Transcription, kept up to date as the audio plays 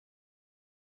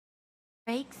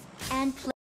breaks and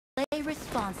play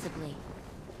responsibly.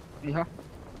 Yeah.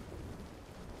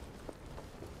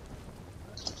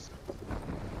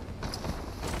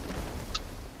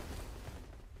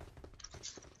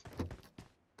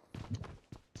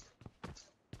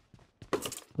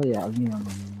 Kaya ang yan.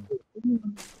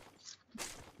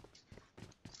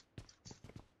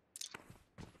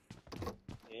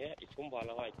 Iphone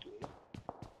bala nga ito.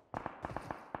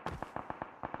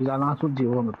 Sila lang sudi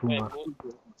ko matunga.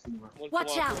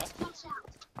 Watch out!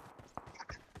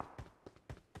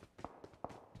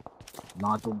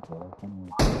 Natung ko.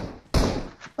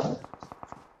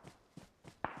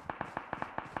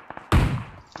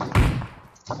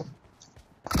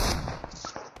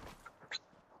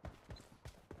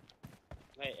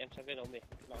 M7 on me.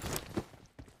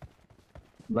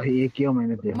 Lahi ikyo may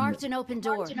nete. Marked an open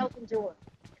door.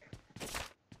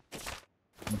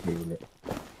 Okay, ulit.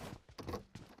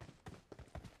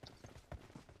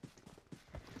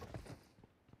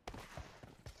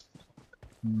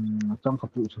 Saan ka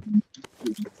po?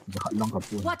 Lahat lang ka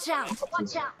po. Watch out!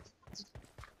 Watch out!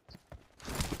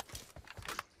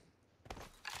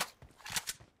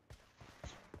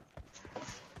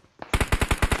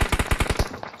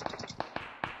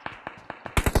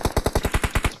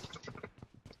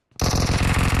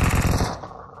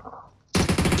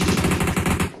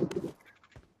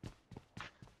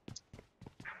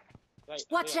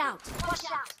 Watch out! Watch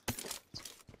out!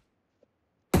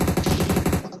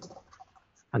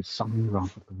 Ay, something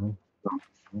wrong with the way.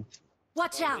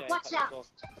 Watch out! Watch out!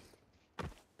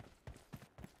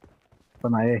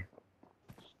 Panay.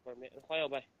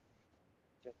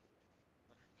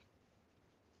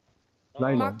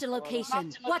 Marked a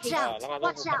location. Watch out!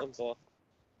 Watch out!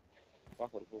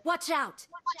 Watch out!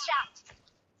 Watch out!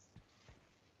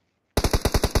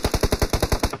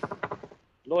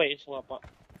 Lôi xuống apa?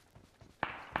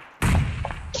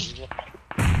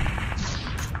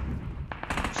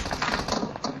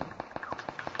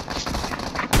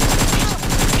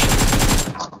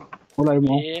 Mulai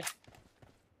mo.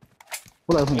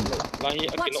 Mulai mo. Lahi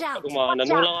akilok rumah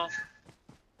nanu lang.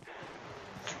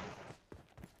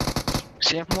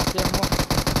 Siap mo.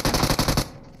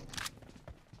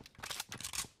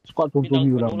 Squad chung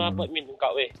chung lang. Nung dapat min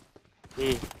kau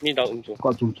min daw chung.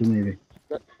 Squad chung chung ni.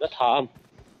 แล้วถาม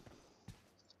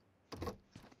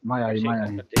Mai ai.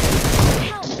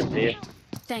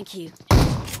 Thank you.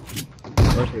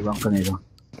 Có thể bằng cái này đâu.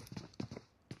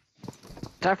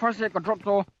 Trái first sẽ có drop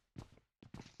to.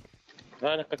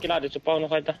 Kakila di Jepang no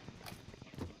kaita.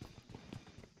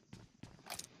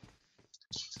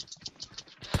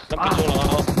 Tapi chung lang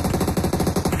ako.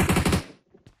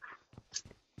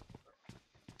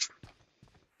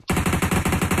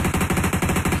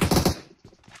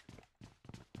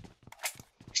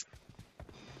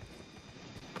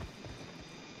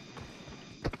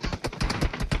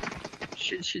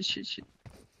 Shit.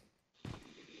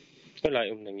 Cái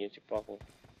lại này như chụp bao.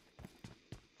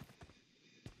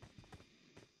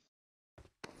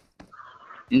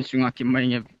 Insunga ki mai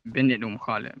nge benet dum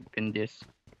khale bendes.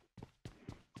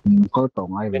 Có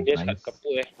tổng ai bên về đây này. sạch cặp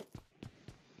bụi.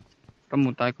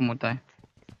 Kamutai.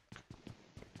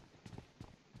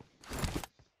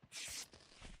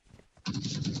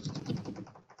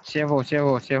 Sevo.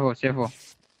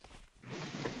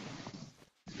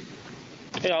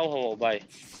 Cái áo không bay.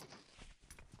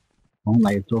 Không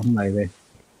này về.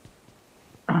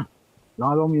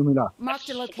 Lo luôn như mình đó. Marked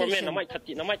a Superman location. nó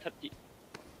mày thật chị.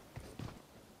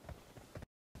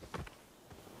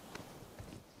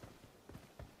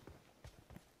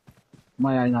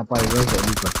 Mai ai ngapa rồi vậy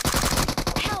đi coi.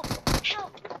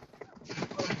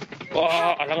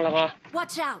 Wah, alang ah.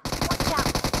 Watch out!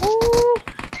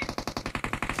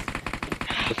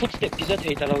 Footstep bisa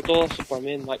thấy tao to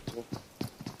Superman mày tu.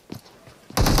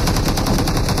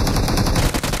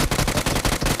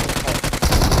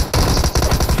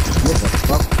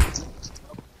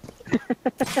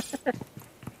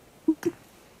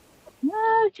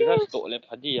 Kita stop le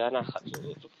padi ya nak khat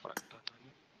tu fuck.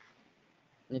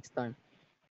 Next time.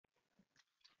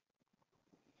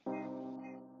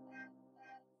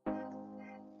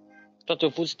 Tao tu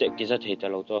footstep bisa thấy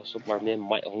tao to Superman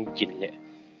mày không chín le.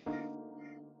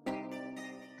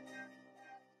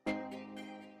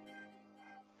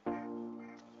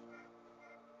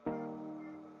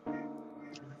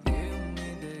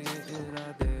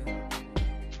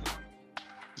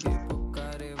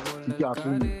 Dạ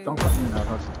tôi trong phận là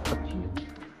nó thật chỉ.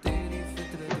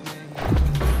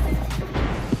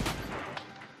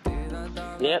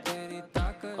 Yep.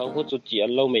 Không có chút gì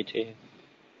lâu mấy thế.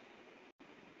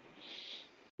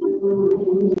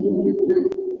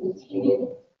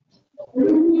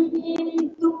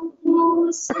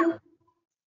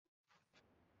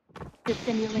 a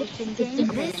simulation game.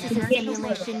 This is a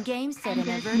simulation game set in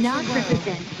a virtual world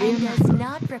and does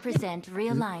not represent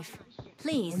real life.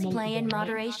 Please play in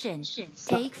moderation,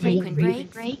 take frequent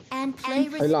breaks, and play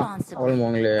responsibly. All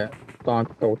mong le ta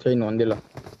tàu thấy nón đi là.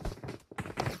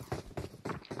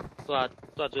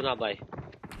 Tua chú nào vậy?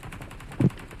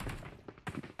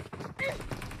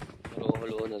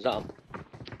 Hello, nó giảm.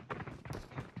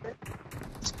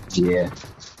 Yeah.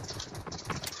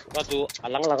 Tua chú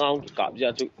lăng ông cảm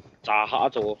giác chú trả hạ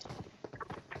chú.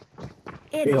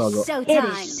 It is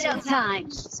showtime.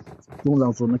 Trung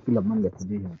lăng số nó chỉ làm ăn được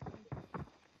gì hả?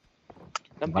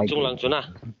 Nắm bị trung lăng chú nào?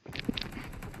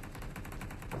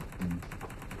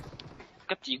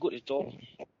 Cắt chỉ của để cho.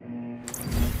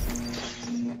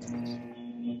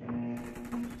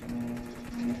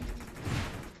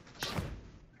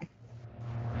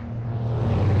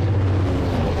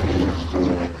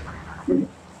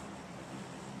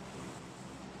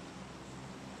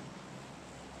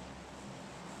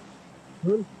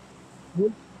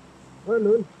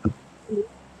 Lớn.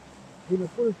 Đi là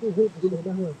full đi là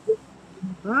đang rồi.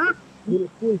 Hả? Đi là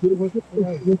full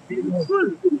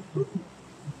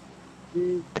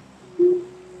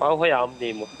Bao nhiêu am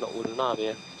đi một nụ nào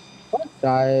đi.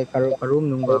 Trái karum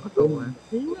nunggu ketemu.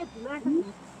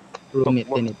 Rumit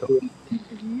ini tuh.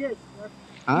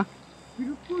 Hah?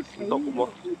 Untuk một.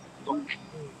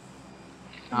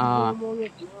 Ah.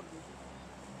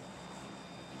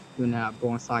 Tuna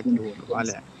bong sakit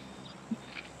wala.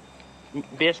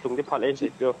 Best tunggu pal en sih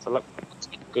bio salak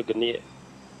ke geni.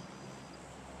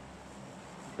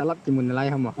 Talak timun nilai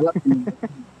hama.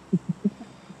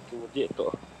 Tunggu dia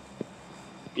tu.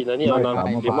 Pina ni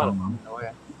orang lima.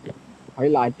 Hãy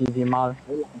lại TV mal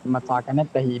mà ta cái net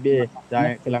tahi be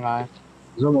jai silangai.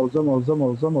 Zomo.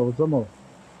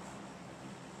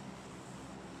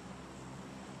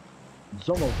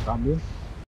 Zomo kami.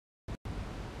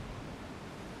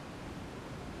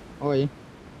 Oi.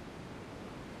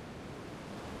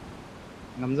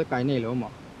 Ngắm rất cái này luôn mà.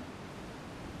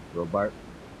 Robert.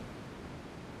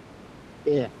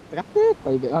 Terus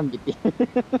kau ibu am gitu.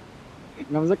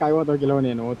 Ngắm rất cái water kilo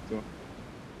này nó tu.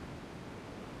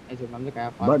 Ai chụp ngắm rất cái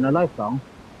apa? Bạn nó live không?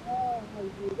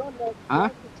 Hả?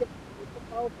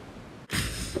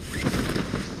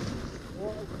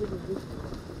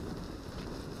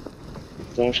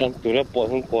 Trong sân tụi nó bỏ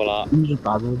không qua là.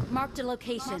 Marked a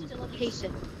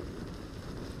location.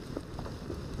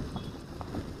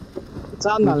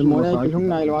 Saan nal mo na yung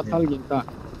nai lo atal ginta.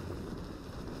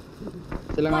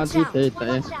 Sila nga di te.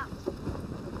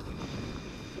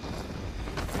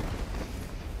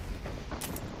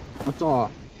 Ato.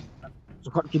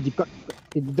 Sukat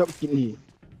kididak kini.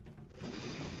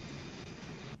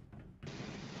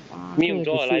 Miếng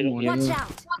cho lại luôn. Watch out.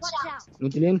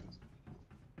 Nutilin.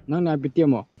 Nang na bitia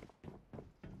mo.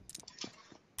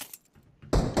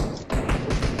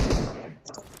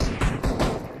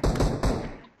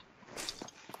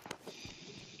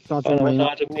 Sao cho mày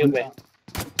tha cho miêu mày.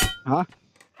 Hả?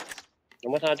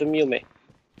 Nó tha cho miêu mày.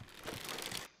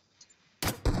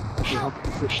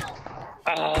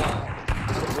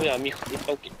 Bây giờ mi không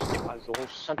tao kịp mà dùng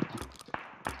sẵn.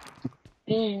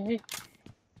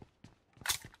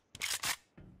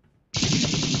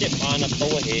 Chết ba nó tao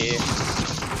hệ.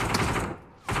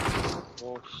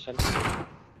 Sẵn.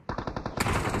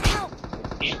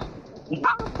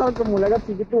 Tao có mulai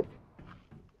kasi gitu.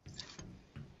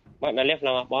 Mak na left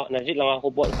lang ako, na sit lang ako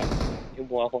buat ka. Yung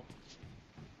bunga ko.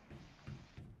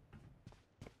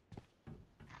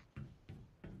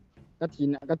 Cái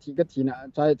thìn à,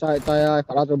 trái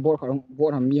khá là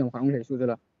bột hàm miếng khoảng thể số rồi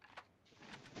là.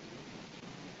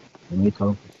 Mấy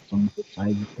thằng trong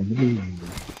trái cái gì?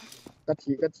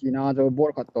 Cái thìn à, rồi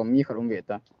bột khá tôm mi khá không biết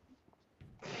ta.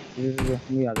 Rồi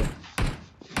mi à rồi.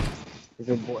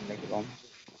 Rồi bột này cái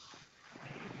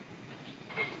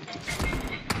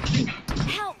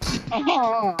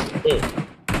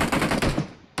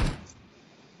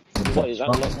Bội răng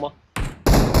lộng mà.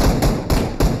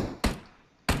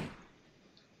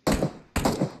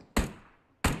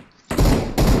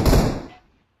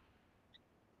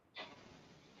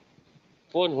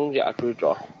 Phone không dạ cứ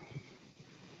trò.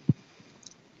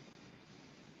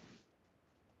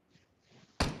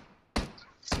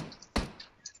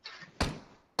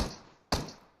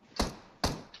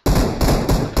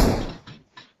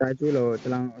 Cái chú là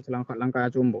selang cái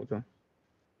chú bộ cho.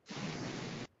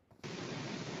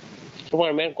 Chúng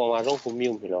ta mới còn vào trong phim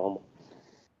miêu thì đó mà.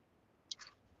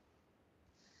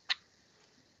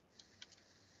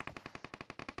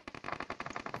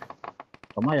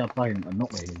 Có mấy apa yang anu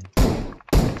vậy?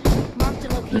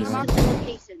 Marked a location.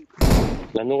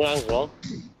 Là nung lang rồi.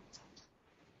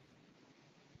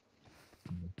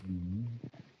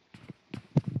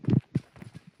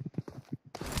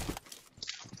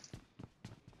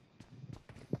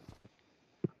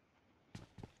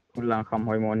 lang kham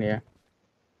hoi mo ne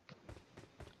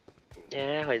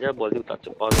hồi giờ bỏ lưu tập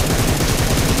chụp bao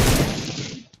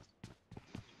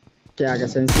kya ga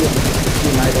sensi ki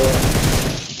mai do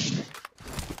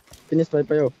finish pai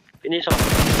payo finish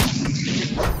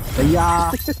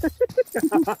Ayah.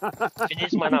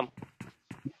 finish manam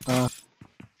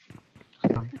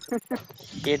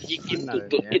cái gì kiếm tụt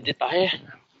tụt cái gì tay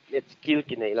cái skill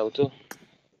cái này lâu chưa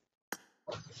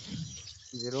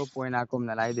 0 point akom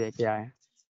na lai de kya hai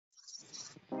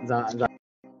za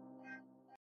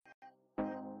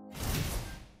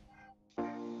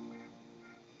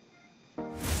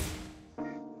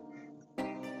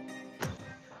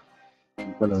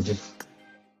Kalau tu.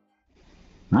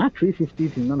 Hah? 350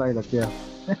 thì nó lại là kia.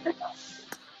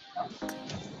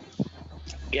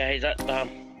 cái hay rất tam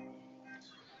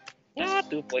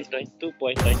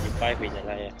 2.25 vì nhà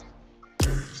này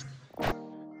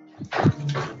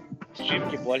stream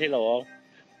cái bó thì lâu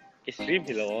cái stream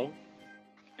thì lâu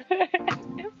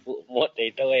phụ một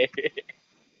đấy thôi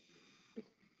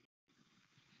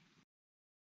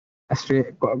stream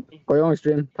có yung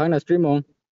stream thang na stream không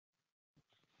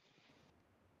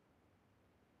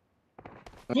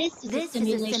This is a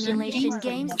simulation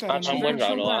game set in a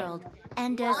virtual world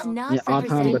and does not yeah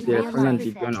atham represent but real phone life.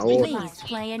 ti kan oh Please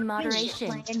play in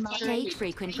moderation, take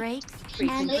frequent breaks,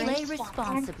 and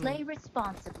play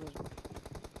responsibly.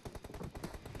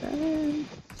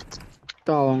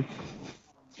 tao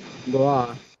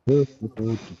go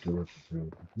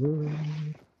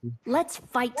Let's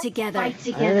fight together.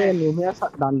 ni me sa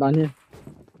dan ni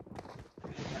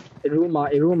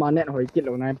Iruma net hoi kit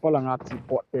lo nai pola chi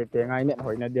pot te ngai net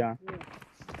hoi na dia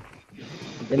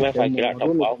ไม่ไฟกีฬา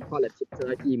top wow pa la chip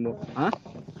sa ki mo ha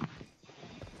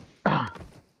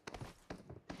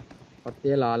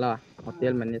hotel ala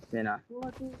hotel management na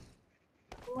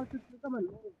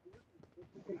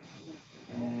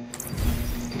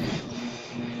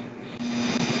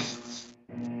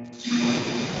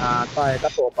tai ka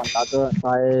to pan ta to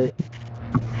tai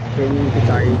training ki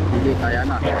tai ki tai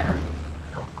ana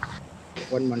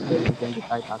one month training ki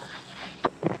tai ta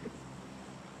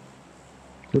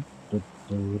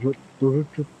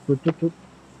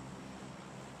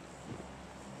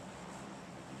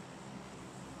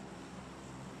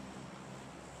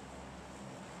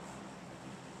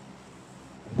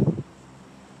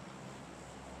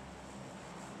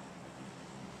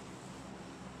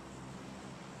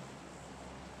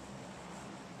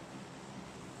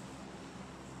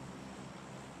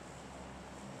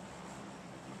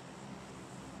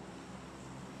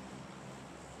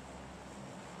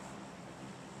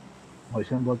好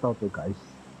像我到处改死。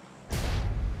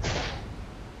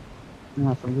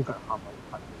那什么个好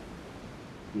嘛？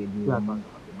电力不要当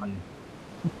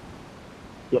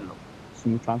电了，什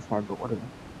么transfer多的？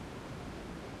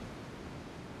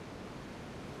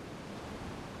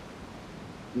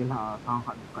你那上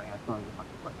海可以做一个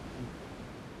关。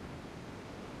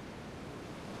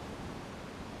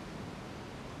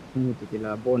นี่ติดล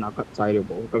ะโบนักกับใจหรือโ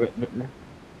บก็เกิดนิดนะ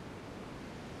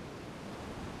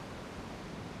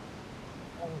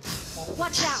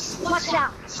Watch out! Watch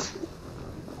out!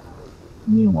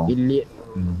 你我。 อิเลีย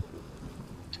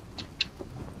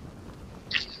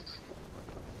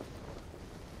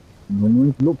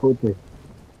Mình lúc thôi thì.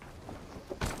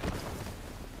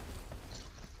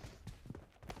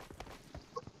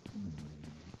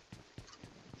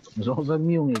 Rõ ra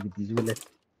nhiều người thì gì vậy?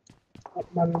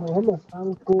 Bằng nó mà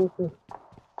sang cô thôi.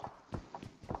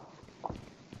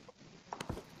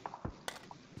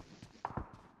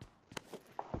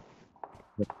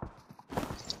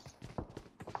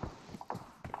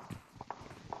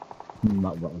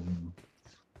 Bảo vợ gì?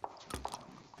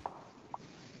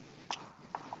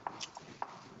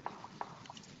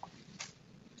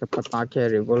 cepat pakai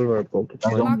revolver kok kita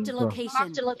Marked a location.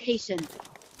 Marked a location.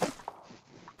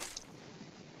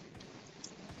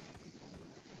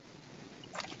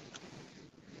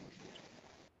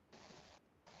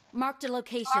 Marked a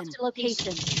location. Marked a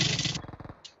location.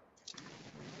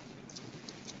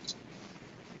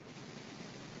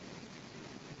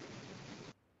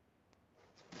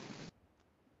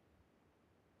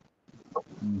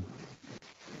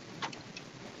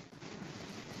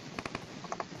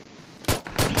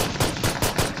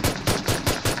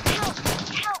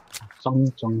 Trong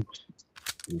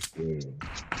okay.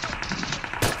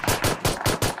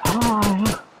 Ah,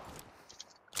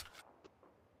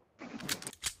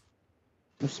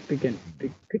 Mas pick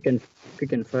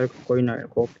and fire koin na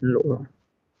ko lo.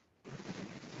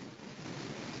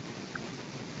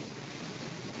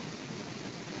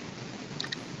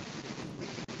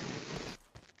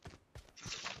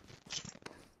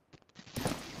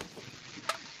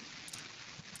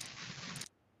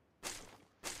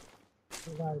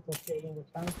 ได้ก็เจออย่าง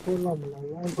ตั้งคนเราเหมือนเรา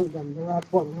ไอ้คนดำจะว่า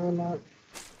ปวดเงินนะ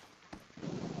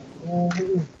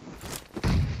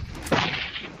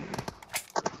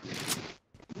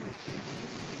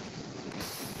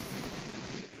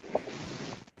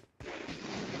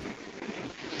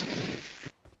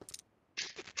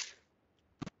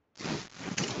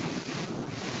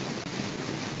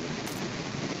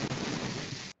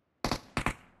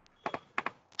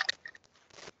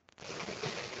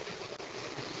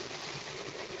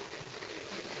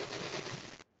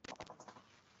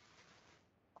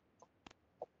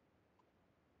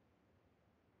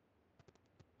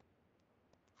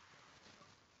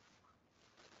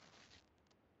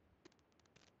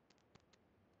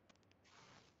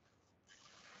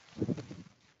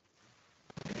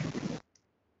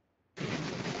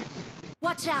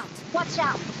Watch out! Watch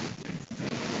out!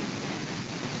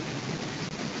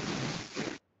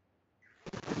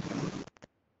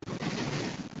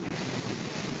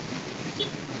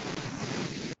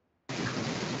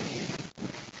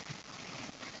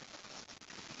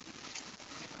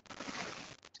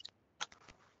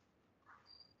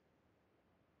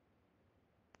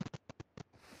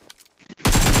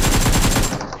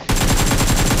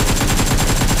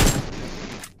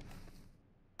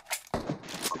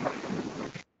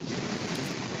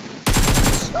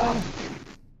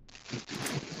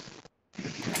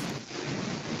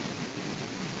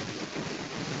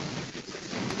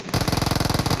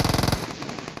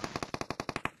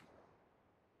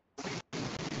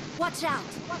 Watch out!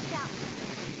 Watch out!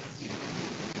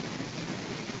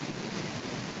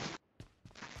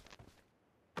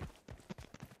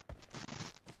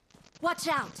 Watch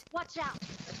out! Watch out!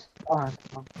 อ่า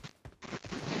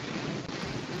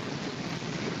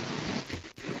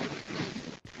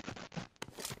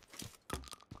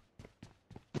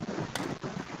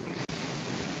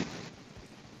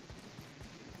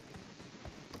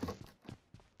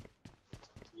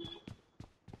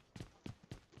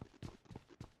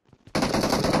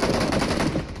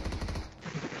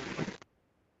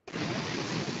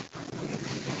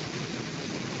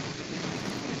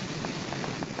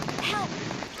Help!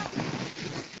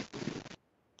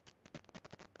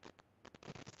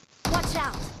 Watch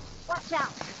out! Watch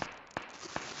out!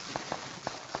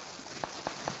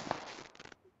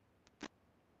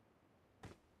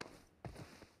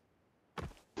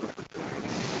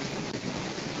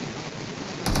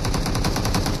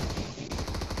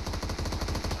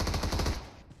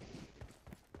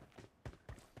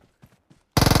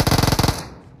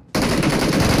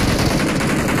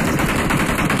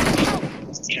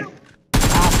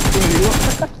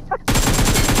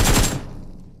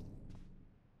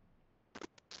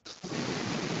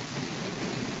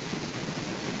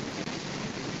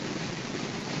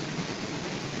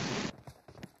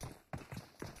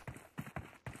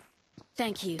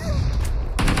 Thank you.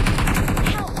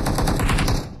 Help!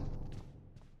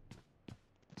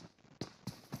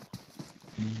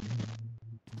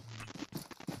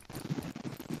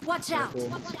 Watch out!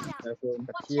 Watch out! แต่คือแบ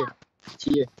บ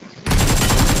ชี้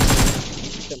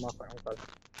จะมาฝังกัน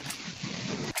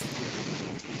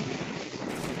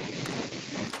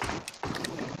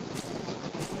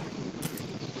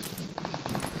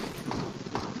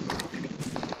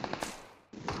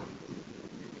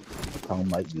Sound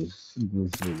like this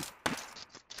usually.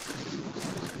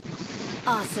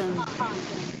 Awesome.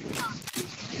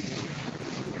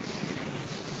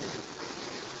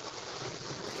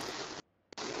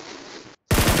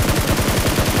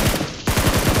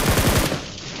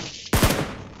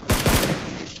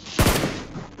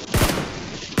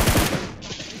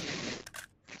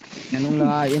 Nung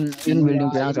la in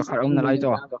building pe ang sakar na lai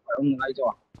to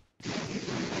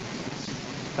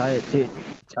sai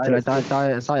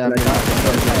sai ala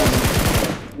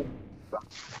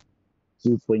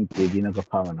Super KG na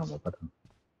kapawa na ba patang.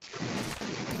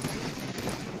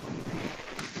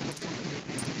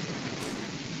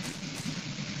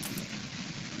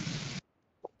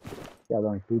 Ya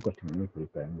bang tu ko tin ni ko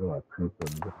pa ngo at ko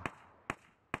ngo.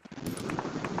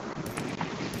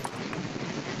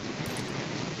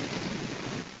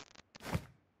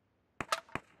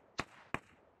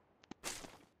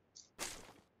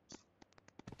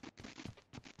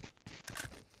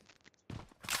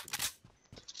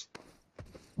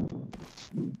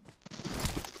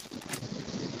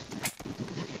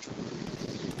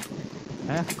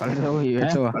 kalau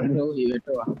itu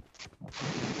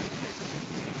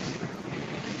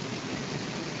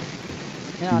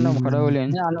ya ano makadawlin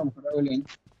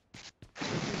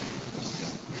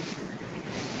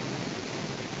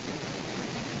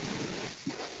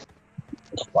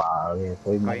Wow,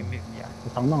 tôi mày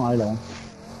thắng nó ngồi luôn.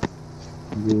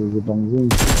 Di Bangui.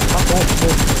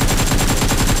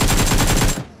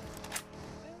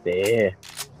 Deh.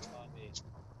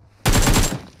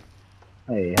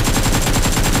 Eh,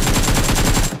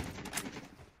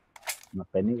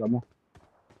 ngapain nih kamu?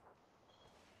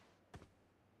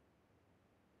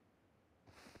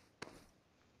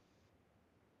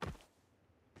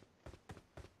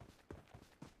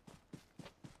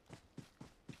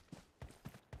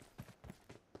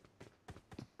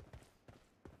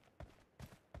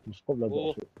 Skop lagi.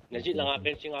 Oh, najit lang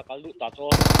akin sing akalu tato.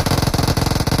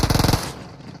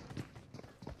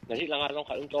 Najit lang aron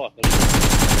kalun to.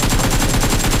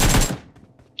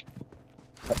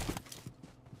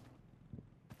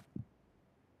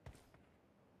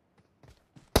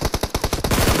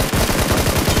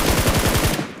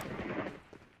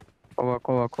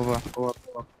 Cover.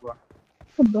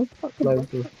 Lagi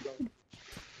tuh.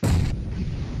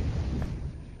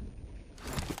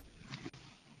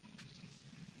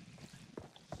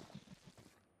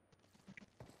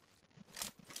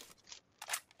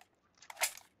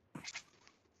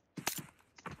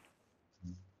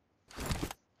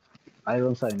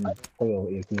 Iron sign ko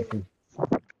yung AK.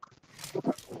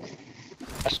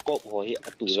 Askop hoi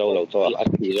atu zau lau to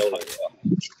atu zau lau.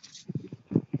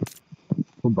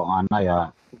 Kung baka na ya,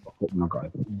 kung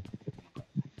naka.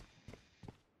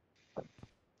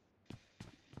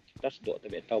 Tas do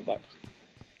tabe tau ba.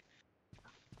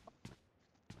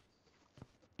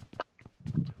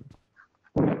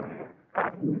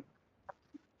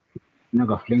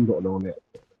 Naka-fling do daw ulit.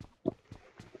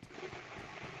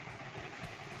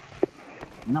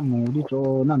 Namu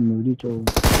dito.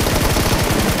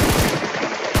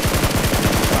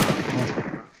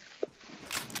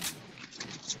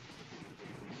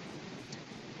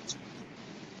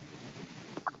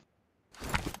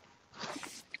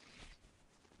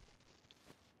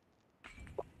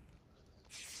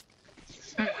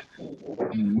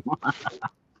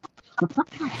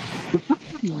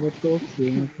 Betul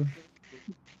sih.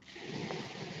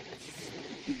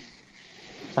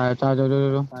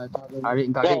 Dulu. Garik.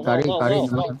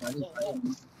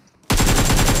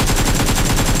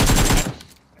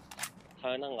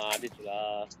 Sana ngadi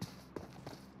sila.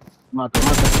 Mata.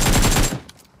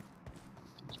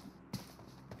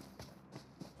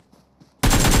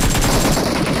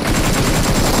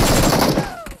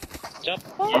 Chap.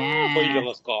 Hoi lang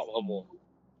akak kamu.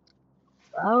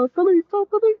 Tuloy.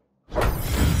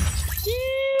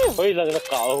 Hoi lang akak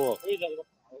kamu.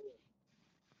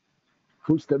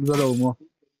 Footstep sa daw mo.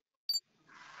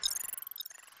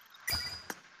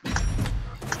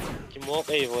 Kimok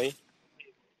hoi.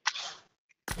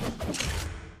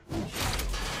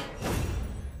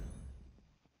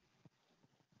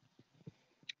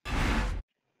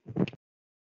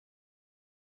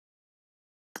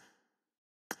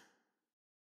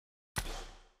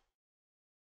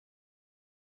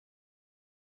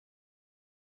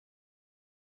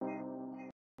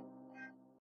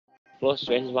 Close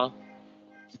range bang.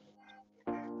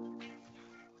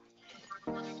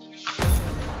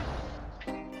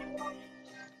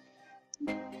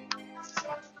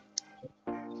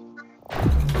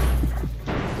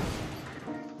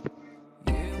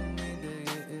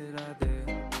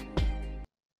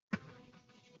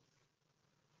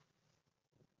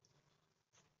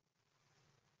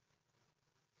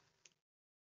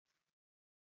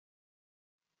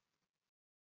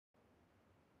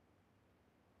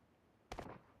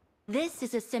 This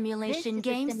is a simulation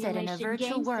game set in a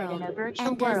virtual world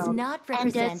and does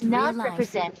not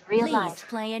represent real life.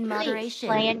 Please play in moderation,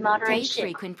 take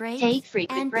frequent breaks,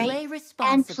 and play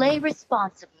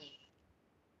responsibly.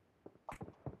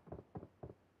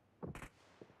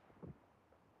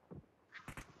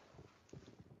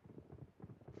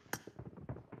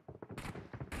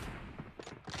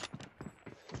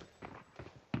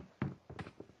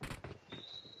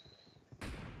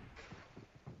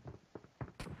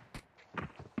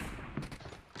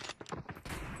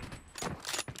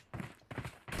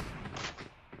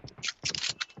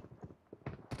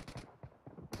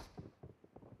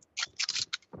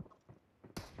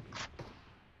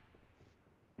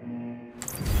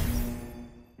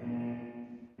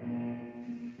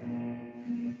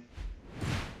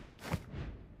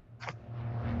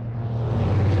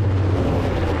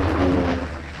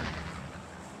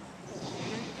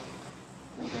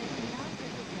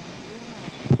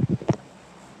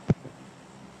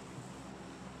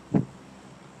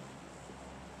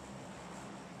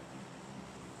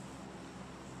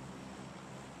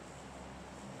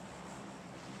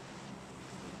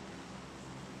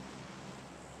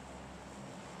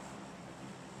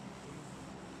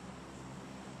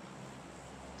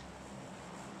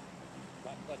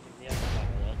 Bakit niya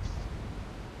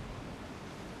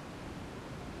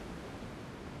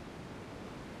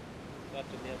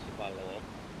cho nên sự bàn lửa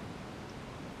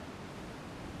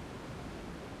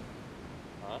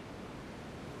hả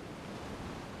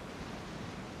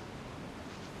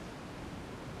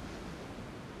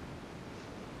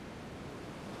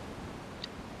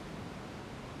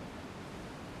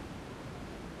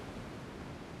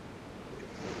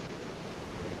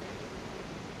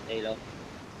đây đâu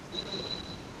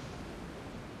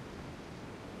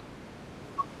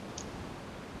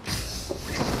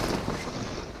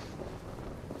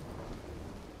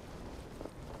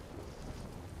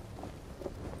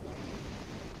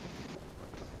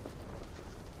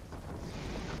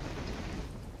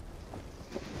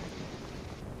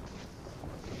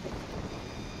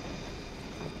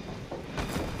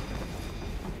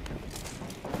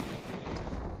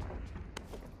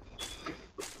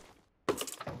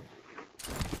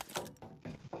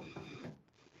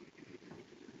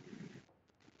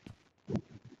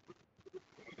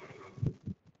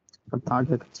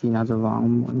target Chinaจะวาง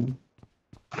หมด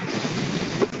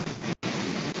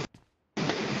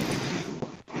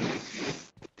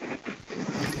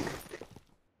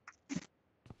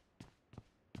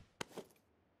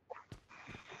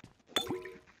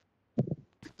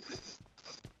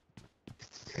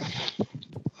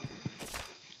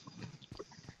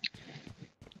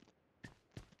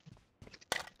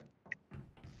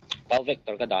bao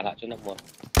vector cái đó lại cho nó một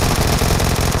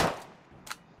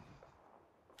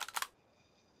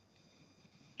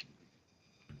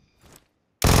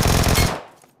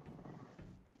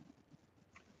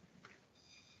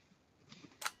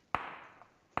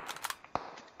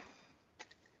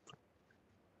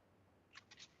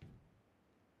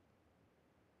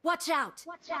Watch out!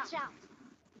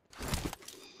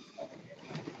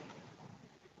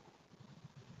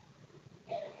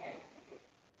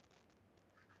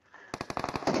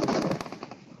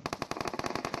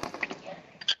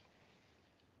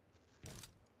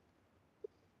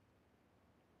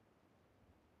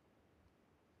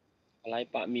 lại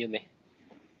bạ miêu mày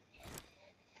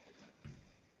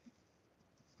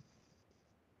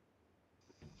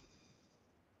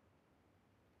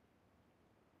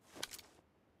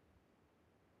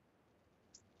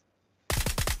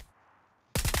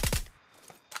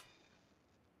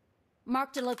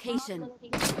Marked a location.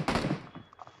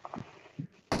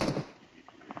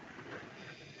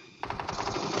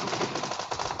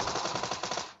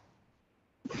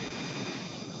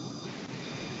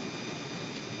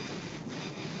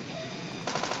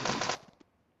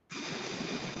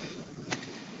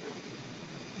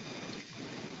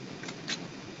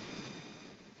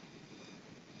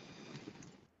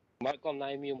 mấy con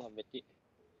này miêu mà mệt chị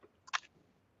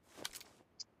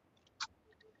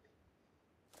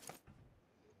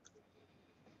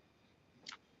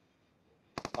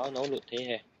có nấu lụt thế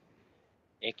hề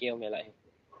e kêu mày lại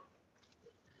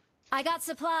I got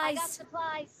supplies.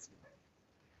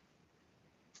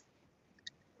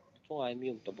 không ai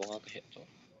miêu tập bỏ cái hệ rồi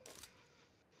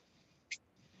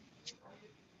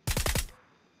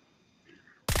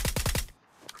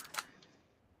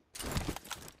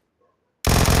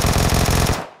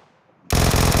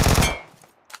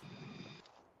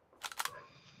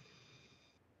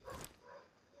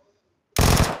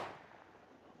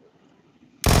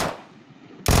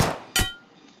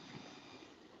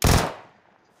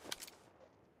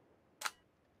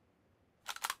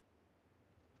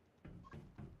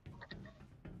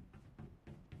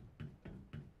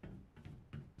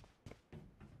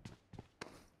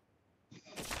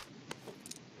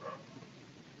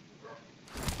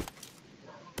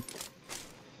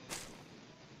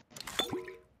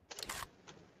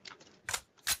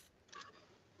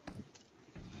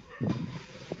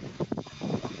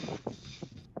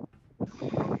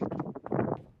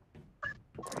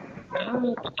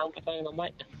tao cái tay nó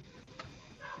mạnh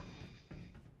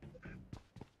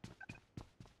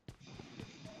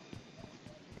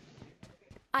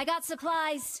I got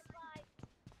supplies.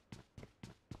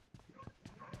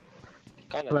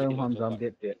 cái Play này home drum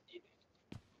dead.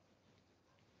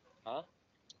 hả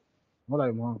What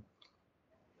I want?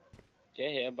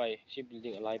 chế hệ bay si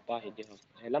building alai pa hết đi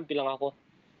hay lắm pilang ako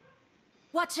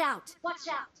Watch out!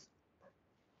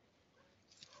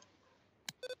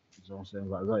 Don't say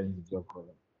about right in the job call.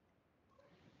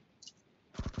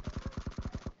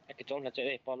 cái chỗ là chế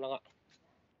đây pom lắm ạ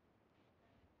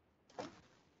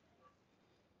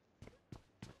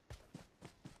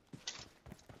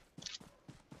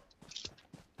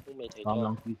không mày thấy How cho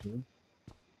long is it?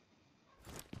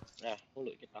 à không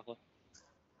lụi cái tao thôi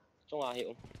trong à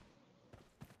hiệu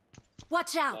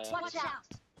Watch out!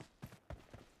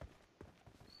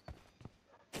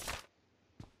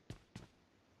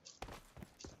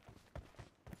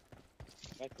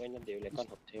 Phải quay nó đều lại con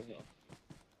hộp theo hiểu.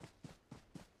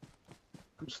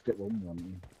 Step ổn rồi.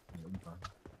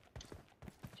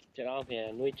 Chả đó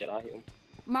về nuôi chả đó hiểu.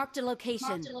 Marked a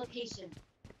location.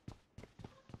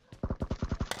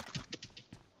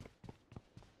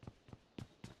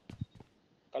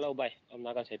 Có lâu bay, ông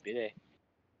nào cần sẽ biết đây.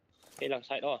 Cái lần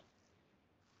sai đó.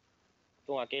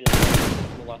 Tung à cái lần.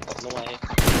 Tung à hết.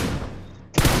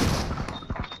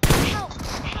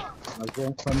 Nó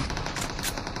xuống sân.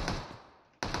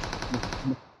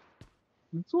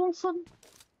 Nó xuống sân.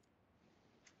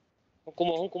 Không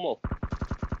có một.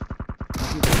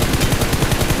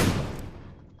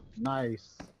 Nice.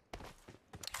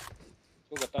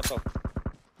 Xuống gặp ta không.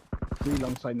 Tuy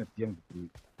lòng say là tiếng của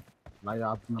lại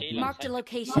áp nó. Marked a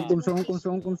location. Kum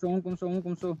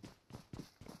xuống.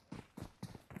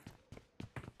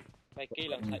 Bay cái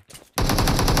lần sai.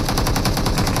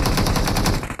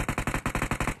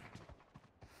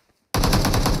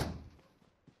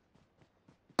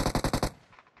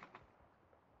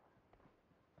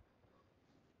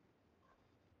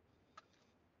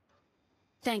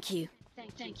 Thank you.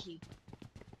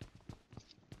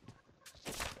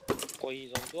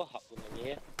 Quay dòng đua học của nó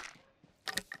nhé.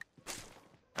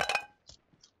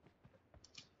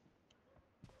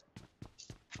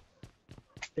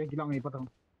 Cái kỹ năng này bắt đầu.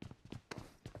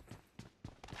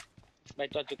 Bay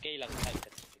cho cái lần sai.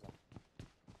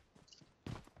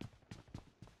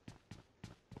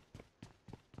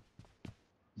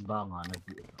 Ba ngàn này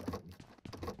chị.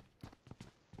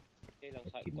 Cái lần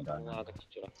sai của nó cái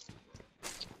chỗ đó.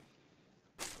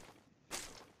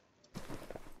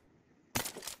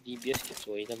 DBS cái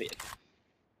chuối nó bị.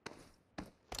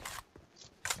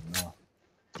 Nó.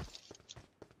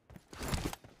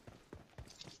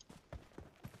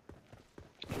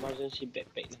 Emergency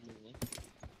backpack là mình nhé.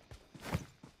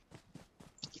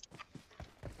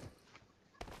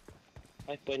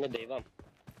 Phải quay nó để vào.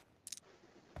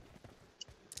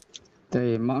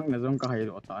 Thì mắc là giống cái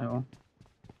độ tại không?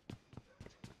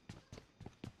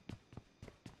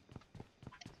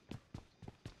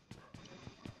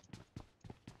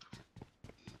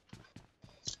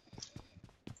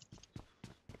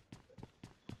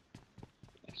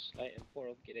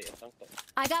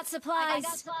 I got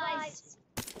supplies.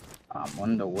 I'm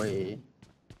on the way.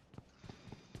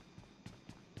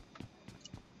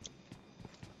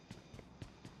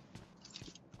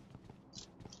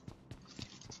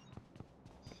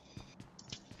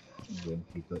 Bên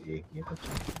khi tôi ý nghĩa tôi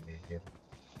chẳng hết.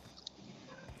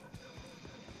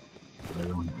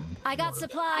 I got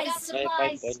supplies.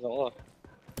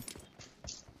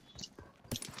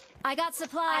 I got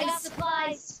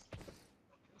supplies.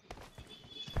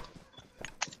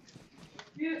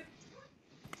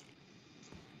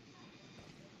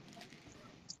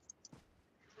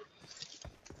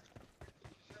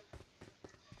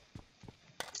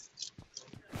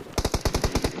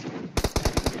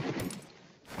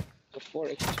 Before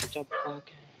extra job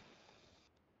back.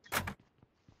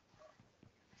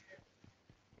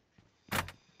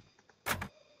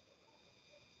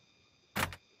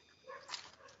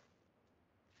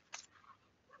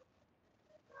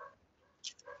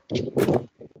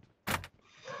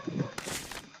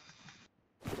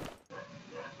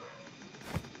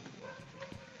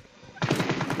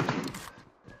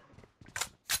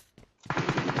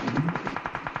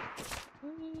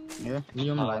 Yeah,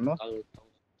 như mà lại mất.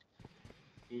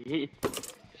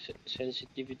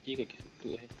 Sensitivity cái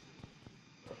tụi hay.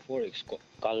 Forex có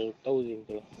cal tâu gì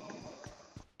rồi.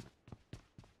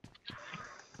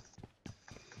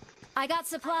 I got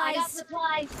supplies.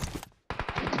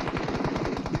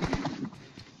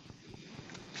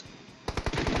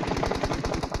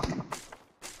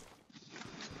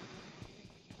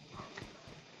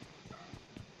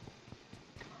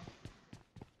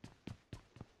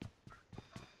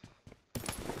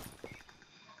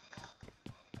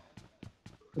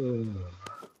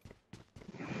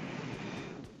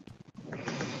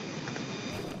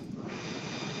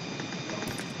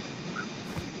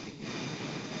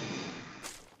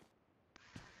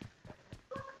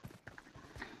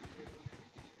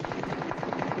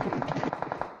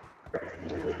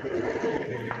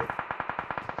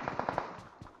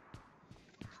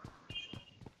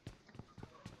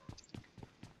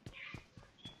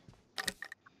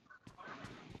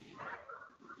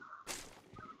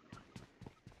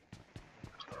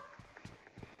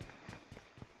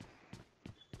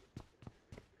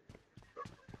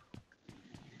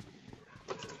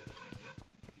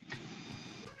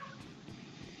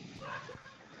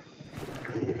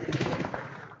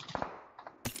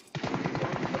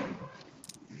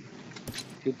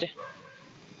 Good.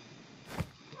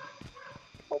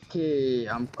 Okay,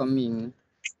 I'm coming.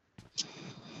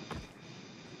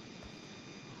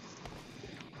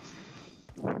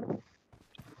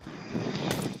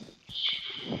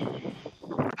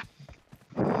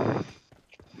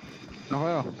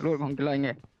 lo lút không cái lời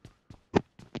nghe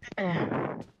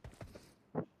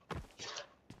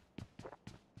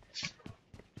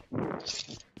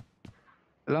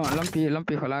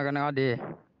lampi khala ka na de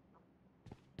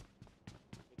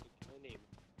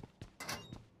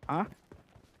hả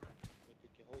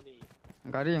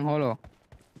gari yang holo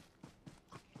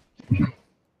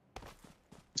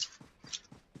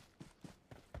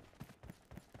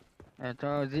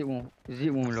cho dị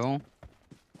mù luôn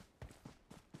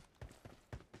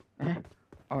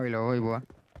ôi lỗi bữa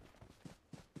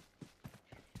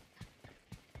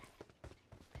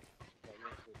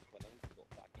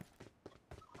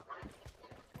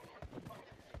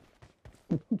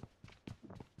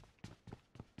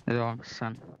rồi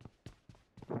sẵn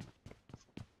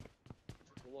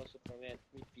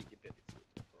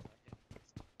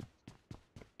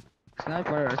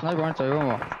sniper chạy không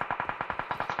ạ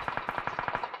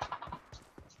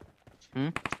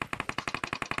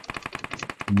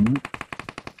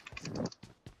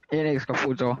Alex ka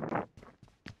phụ cho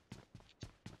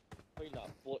hơi là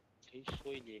bột thấy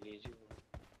xuôi để chứ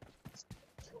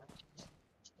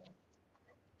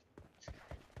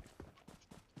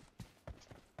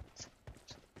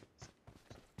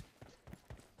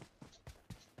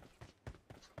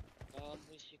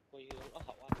mới xịt quay hướng ở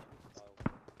hậu anh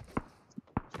vào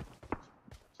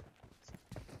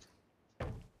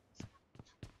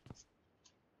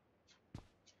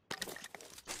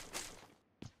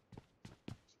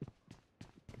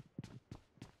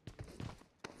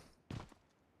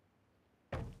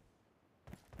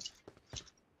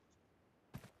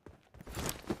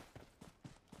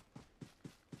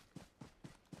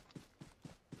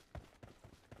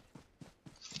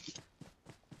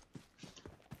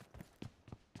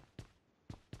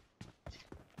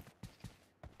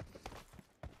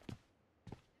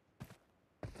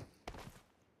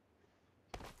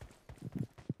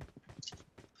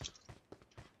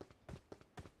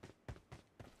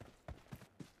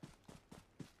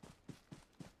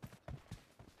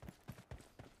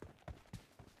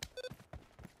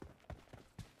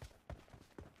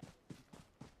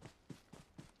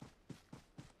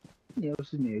要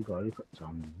是你搞一个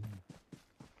脏。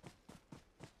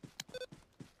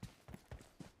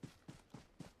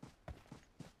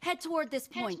Head toward this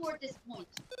point.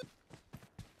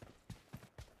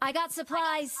 I got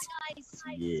supplies.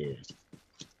 Yeah.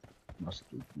 Must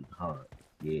be hard.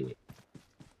 Yeah.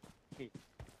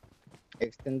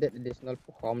 extended additional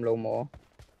perform low more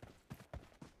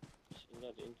xin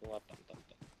là đến chúng ta tầm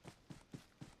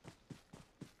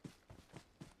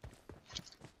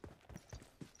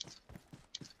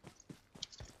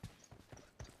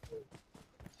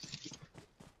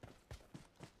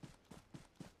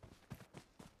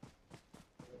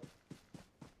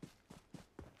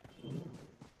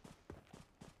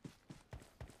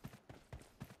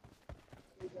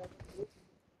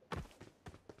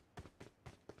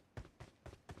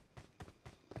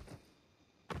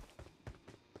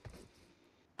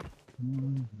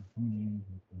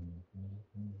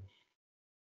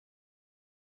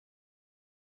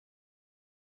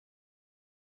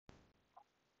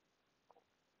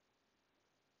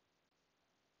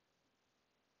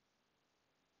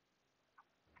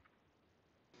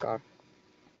car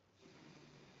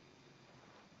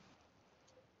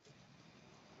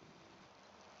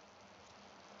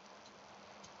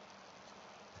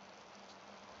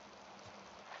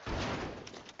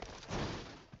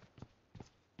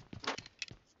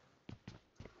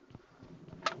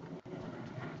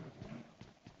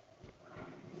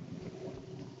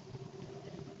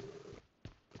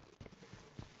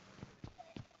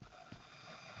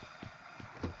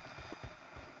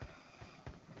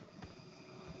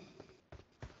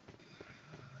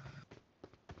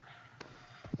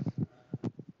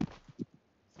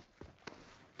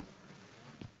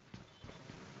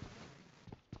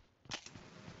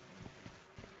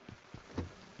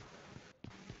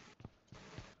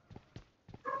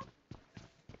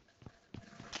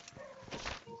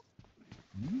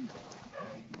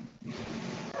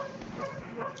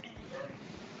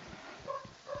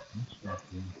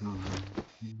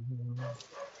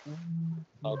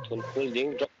เอาทุนคุยเลี้ยง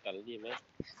จกกันดีไหม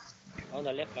เอา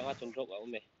นั่นเล็กแล้วว่าทุนจกเอา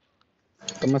ไหม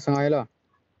tama sangai lo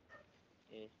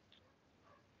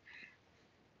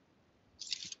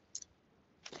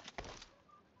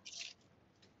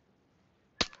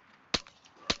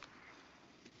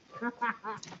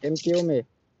MQ me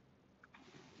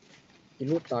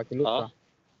kilut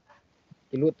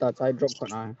ta chai drop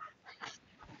khona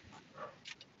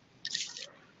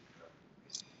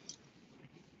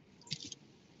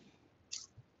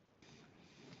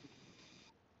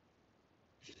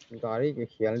गाड़ी के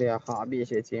खेल लिया हाँ भी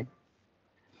ऐसे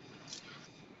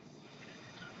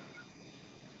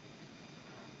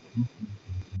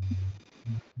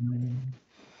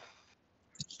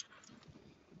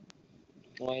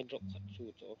ngoài rộng khát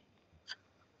chủ chỗ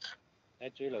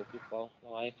ai chơi lâu bị bao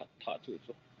ngoài khát thả chủ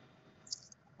chỗ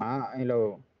ai lo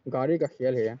गाड़ी का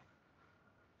खेल है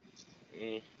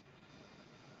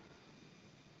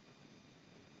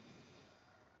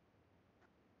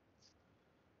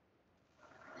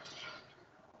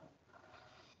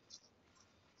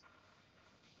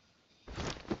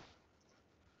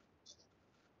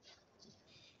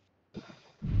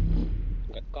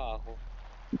gắt cả ho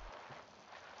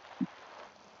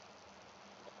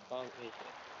bang ấy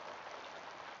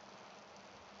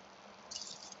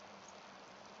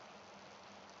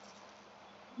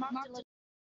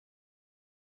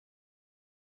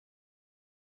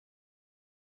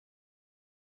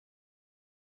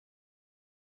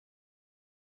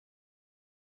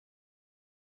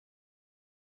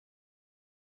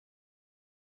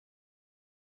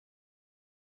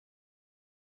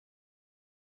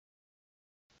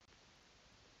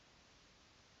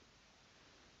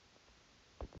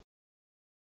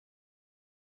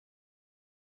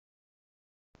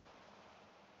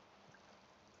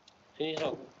finish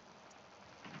rồi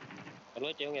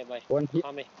lối chéo nghe bay one hit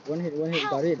ham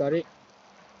ấy गाड़ी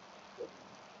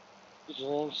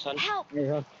rồi sẵn này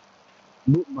ha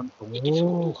Bút mình cũng cái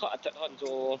số thu khá chặt hơn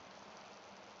rồi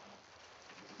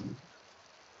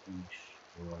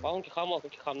bóng cái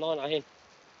khám nó là hin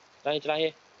đây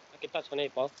cái tắt này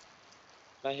bóng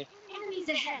đây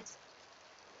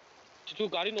chú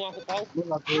gari nó aku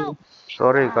bóng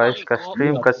Sorry guys, ka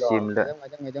stream ka sim le.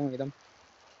 ngajam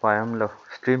Payam lo,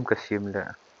 stream ka sim le.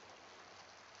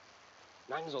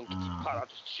 nang zong cái phá ra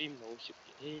stream nó chụp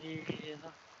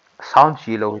Sound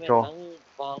chi lo cho. nang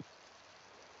bóng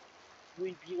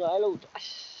vui bị ngái lâu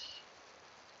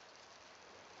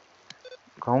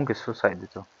Kahong ke suicide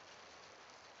cho.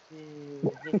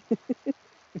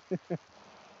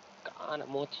 cả nó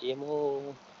mua tiền mua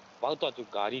bao tuổi chú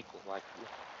gari của mày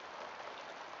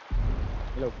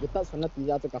lo kita sana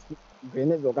tiga tu kasih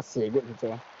grenade lo kasih good tu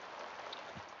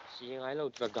xí ngái lâu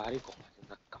chú gari của mày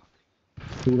nó cả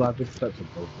Two rapid steps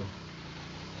approach.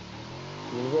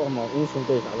 ni gua mau insult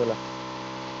tu sao lah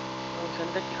ang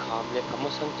sanda ki kham le kamu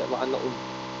sang cha ba no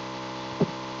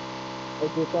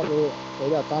itu kalau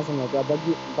saya chance mau dia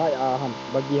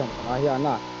bagi ham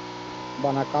na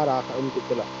bana kara ka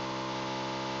kita lah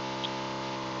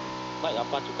bai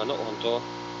apa chú cả nó on cho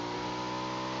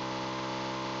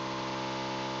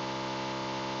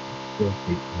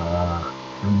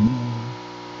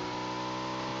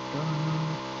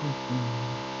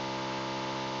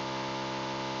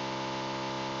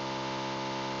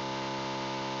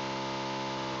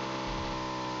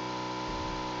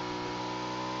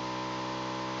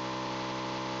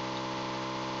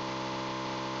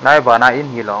Nai bana in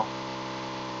hi lo.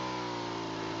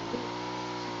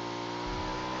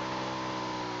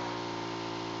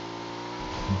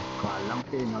 Cả lăng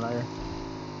pin nó lại.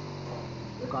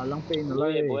 Cả lăng pin nó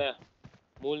nuôi lại. bố à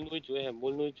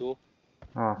mul nuôi chú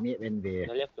Oh, Miết bên về.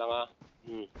 nó lép lăng à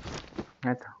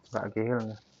net ga ke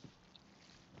hil.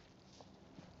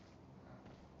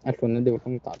 iPhone ni dia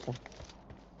không tak tak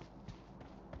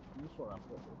Nó sổ là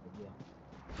bộ của cái gì.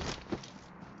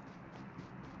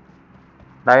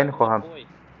 Lain ko ham.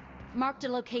 Marked a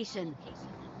location.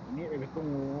 Miết bên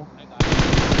cũng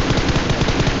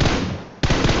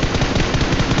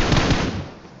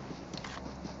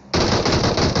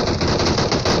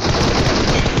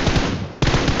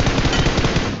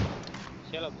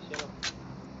xe lắm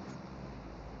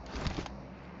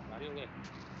gari nghe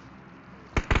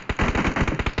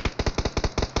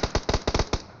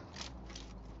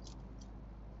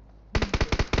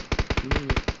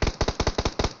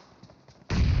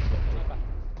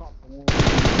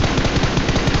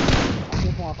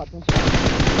Khatu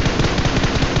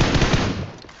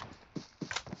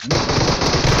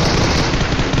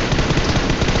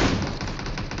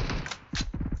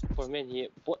คนแม่นี้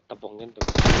ปวดตะบงกันตัว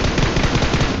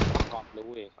กรอบเลยเ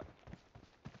ว้ยครับ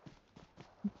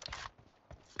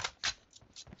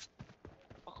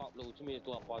ประกอบรูจะมี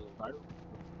ตัวปอลงนั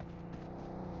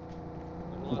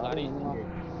วกาดิ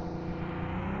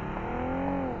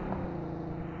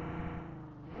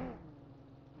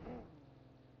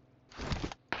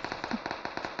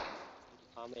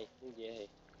ทำไมมึงเย่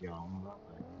giống đó.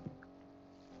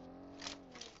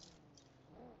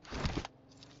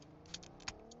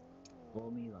 Có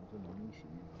mi làm cho nó như xí.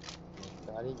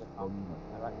 Gari je Có mi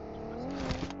làm.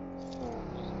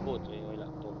 ปวดใจไว้ละ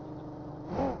ตัว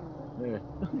Nè.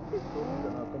 Có mi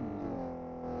là nó có mi.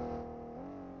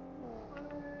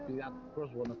 Thì ăn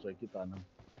cross one nó chơi kita nè.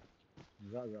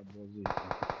 Ra bó gì.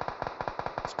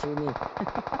 ini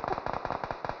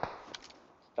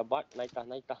Tabat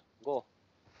naita go.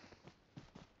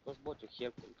 Terus bot tu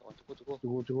hiel kum tu.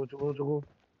 저거.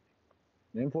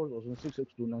 램포드 옷은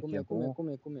 662 나 come 기억고.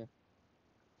 come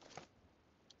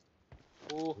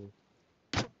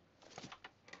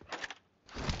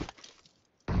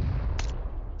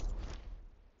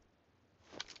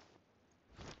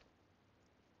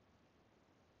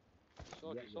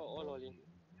So all in.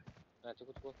 Nah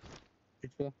cukup.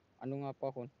 itu anu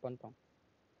ngapa kon pantang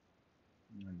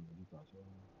어디 가서.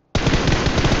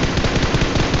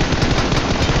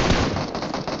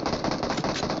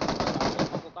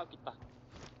 Buka kita.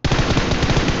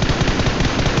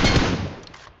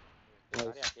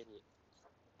 Area ini.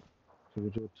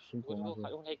 저거 숨고 Tunggu 나서.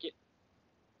 kayak orang hekit.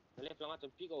 Left lang aja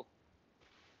pigo.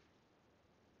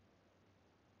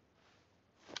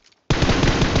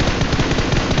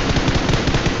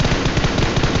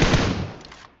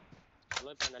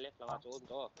 Loi pa na left lang aja on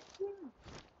to.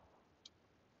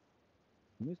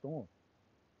 미스도.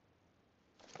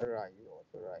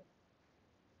 right.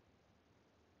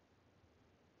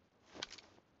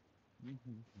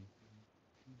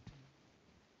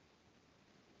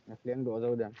 Nafliang do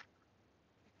daw dan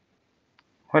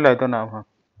Hoy lại tôi nào hả?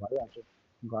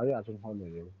 가야 좀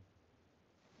하네.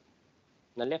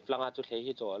 Na left lang aja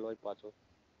hei to loi pa to.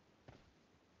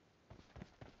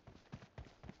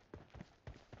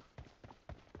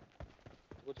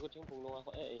 Cukup ting pung nong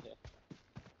ako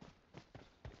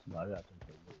가야 좀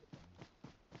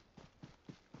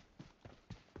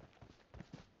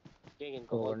Kengin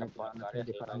ko all tapat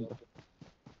karya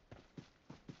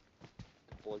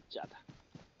ball jada.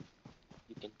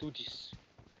 You can do this.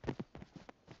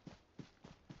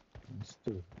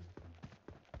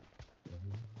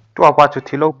 Tua apa tu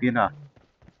thilau pina?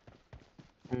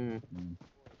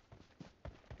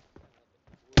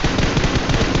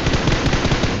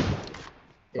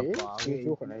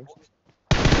 Susu ka na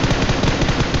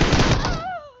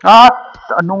Ah,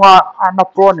 ano nga anak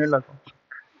pro nila to?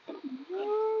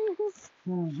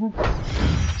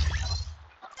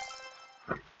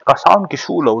 Ka sound ki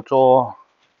sulo to.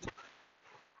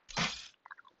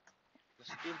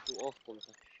 Still too off kung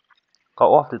sa. Ka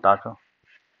off ti ta to.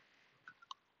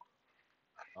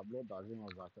 upload 다시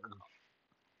가서.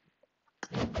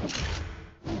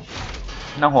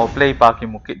 Nang ho play pa ki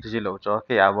mukit ji lo cho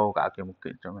ke ya bo ka ki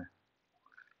mukit cho me.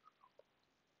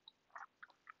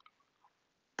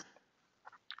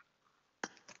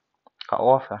 Ka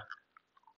off à?